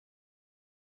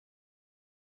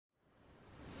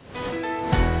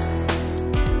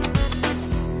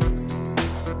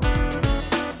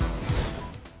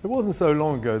wasn't so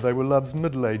long ago they were love's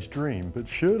middle-aged dream, but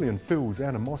Shirley and Phil's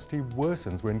animosity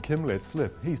worsens when Kim lets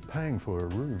slip he's paying for her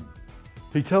room.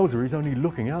 He tells her he's only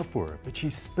looking out for her, but she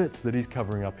spits that he's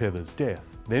covering up Heather's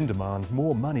death, then demands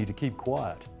more money to keep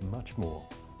quiet, much more.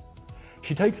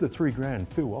 She takes the $3,000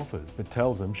 Phil offers, but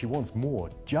tells him she wants more,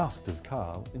 just as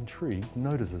Carl, intrigued,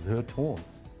 notices her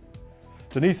taunts.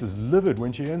 Denise is livid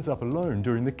when she ends up alone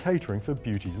during the catering for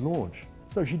Beauty's launch,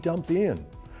 so she dumps Ian,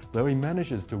 though he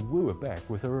manages to woo her back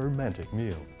with a romantic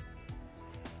meal.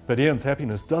 But Ian's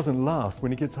happiness doesn't last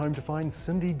when he gets home to find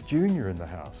Cindy Jr. in the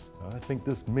house. I think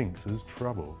this minx is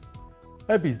trouble.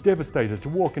 Abby's devastated to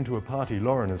walk into a party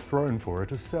Lauren has thrown for her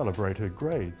to celebrate her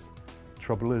grades.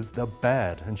 Trouble is, they're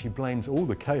bad, and she blames all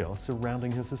the chaos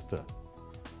surrounding her sister.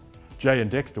 Jay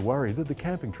and Dexter worry that the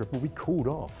camping trip will be called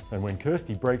off, and when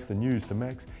Kirsty breaks the news to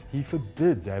Max, he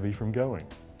forbids Abby from going.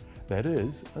 That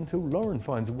is, until Lauren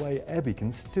finds a way Abby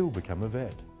can still become a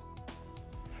vet.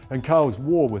 And Carl's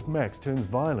war with Max turns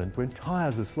violent when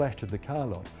tyres are slashed at the car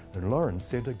lot and Lauren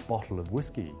sent a bottle of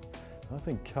whiskey. I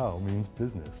think Carl means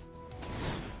business.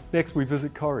 Next we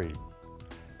visit Corrie.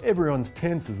 Everyone's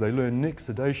tense as they learn Nick's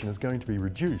sedation is going to be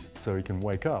reduced so he can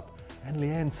wake up, and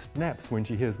Leanne snaps when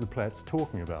she hears the Platts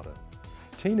talking about it.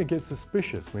 Tina gets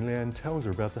suspicious when Leanne tells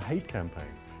her about the hate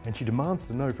campaign, and she demands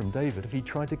to know from David if he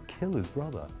tried to kill his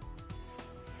brother.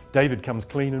 David comes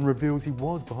clean and reveals he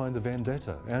was behind the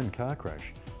vendetta and car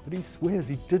crash, but he swears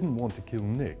he didn't want to kill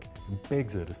Nick and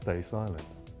begs her to stay silent.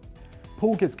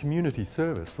 Paul gets community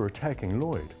service for attacking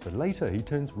Lloyd, but later he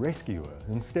turns rescuer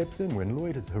and steps in when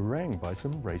Lloyd is harangued by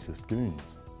some racist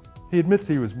goons. He admits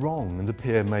he was wrong and the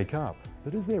pair make up,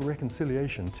 but is their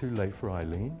reconciliation too late for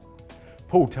Eileen?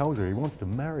 Paul tells her he wants to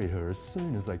marry her as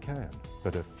soon as they can,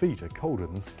 but her feet are colder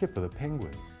than Skipper the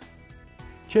Penguin's.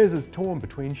 Ches is torn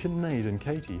between Sinead and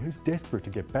Katie, who's desperate to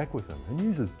get back with him and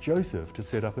uses Joseph to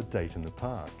set up a date in the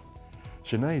park.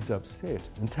 Sinead's upset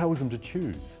and tells him to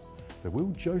choose, but will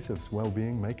Joseph's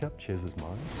well-being make up Ches's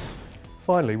mind?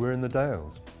 Finally, we're in the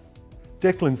Dales.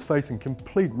 Declan's facing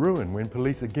complete ruin when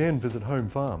police again visit Home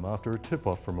Farm after a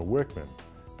tip-off from a workman.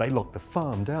 They lock the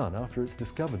farm down after it's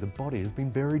discovered the body has been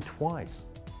buried twice.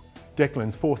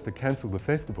 Declan's forced to cancel the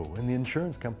festival and the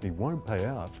insurance company won't pay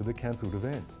out for the cancelled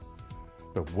event.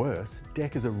 But worse,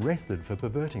 Dec is arrested for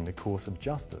perverting the course of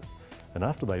justice, and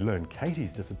after they learn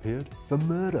Katie's disappeared, for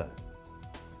murder.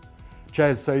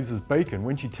 Chaz saves his bacon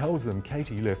when she tells them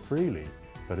Katie left freely,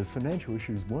 but his financial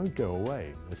issues won't go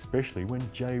away, especially when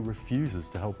Jay refuses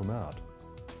to help him out.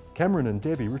 Cameron and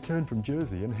Debbie return from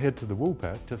Jersey and head to the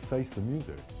Woolpack to face the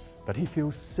music, but he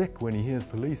feels sick when he hears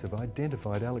police have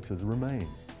identified Alex's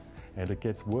remains. And it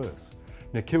gets worse.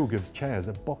 Nikhil gives Chaz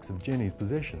a box of Jenny's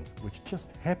possessions, which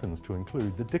just happens to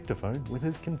include the dictaphone with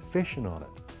his confession on it.